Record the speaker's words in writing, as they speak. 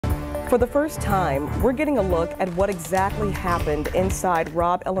For the first time, we're getting a look at what exactly happened inside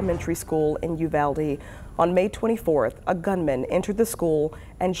Robb Elementary School in Uvalde. On May 24th, a gunman entered the school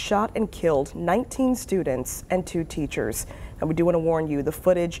and shot and killed 19 students and 2 teachers. And we do want to warn you, the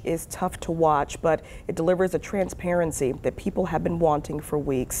footage is tough to watch, but it delivers a transparency that people have been wanting for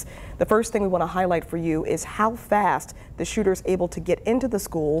weeks. The first thing we want to highlight for you is how fast the shooter's able to get into the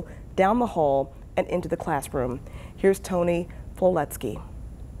school, down the hall, and into the classroom. Here's Tony Floletsky.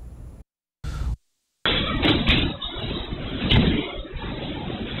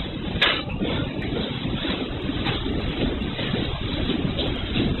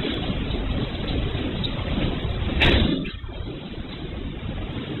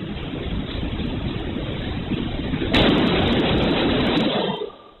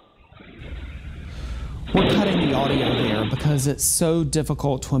 We're cutting the audio there because it's so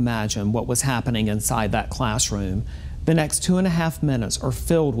difficult to imagine what was happening inside that classroom. The next 2.5 minutes are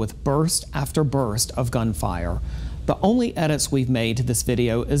filled with burst after burst of gunfire. The only edits we've made to this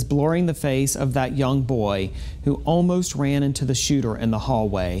video is blurring the face of that young boy who almost ran into the shooter in the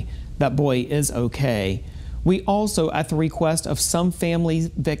hallway. That boy is okay. We also, at the request of some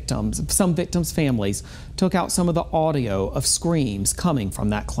victims' families, took out some of the audio of screams coming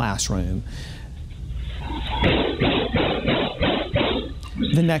from that classroom.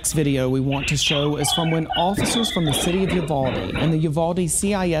 The next video we want to show is from when officers from the city of Uvalde and the Uvalde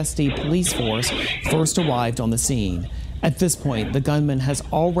CISD police force first arrived on the scene. At this point, the gunman has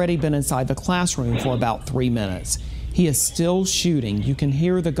already been inside the classroom for about 3 minutes. He is still shooting. You can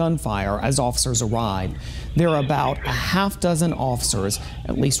hear the gunfire as officers arrive. There are about a half-dozen officers,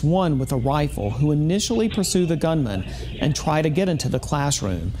 at least one with a rifle, who initially pursue the gunman and try to get into the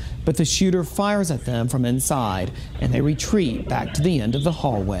classroom. But the shooter fires at them from inside, and they retreat back to the end of the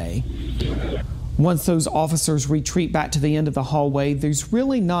hallway. Once those officers retreat back to the end of the hallway, there's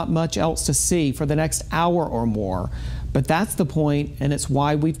really not much else to see for the next hour or more. But that's the point, and it's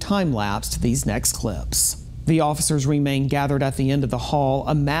why we've time-lapsed these next clips. The officers remain gathered at the end of the hall,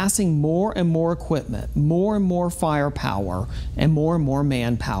 amassing more and more equipment, more and more firepower, and more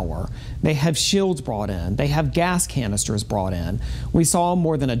manpower. They have shields brought in. They have gas canisters brought in. We saw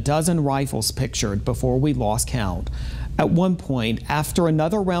more than a dozen rifles pictured before we lost count. At one point, after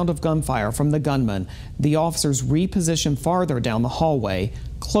another round of gunfire from the gunman, the officers repositioned farther down the hallway,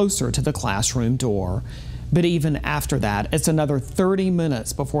 closer to the classroom door. But even after that, it's another 30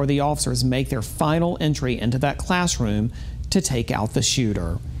 minutes before the officers make their final entry into that classroom to take out the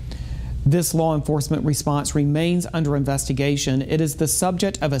shooter. This law enforcement response remains under investigation. It is the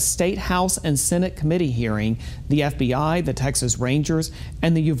subject of a State House and Senate committee hearing. The FBI, the Texas Rangers,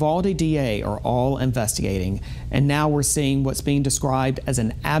 and the Uvalde DA are all investigating. And now we're seeing what's being described as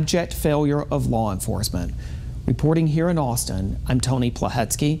an abject failure of law enforcement. Reporting here in Austin, I'm Tony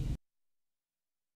Floletsky,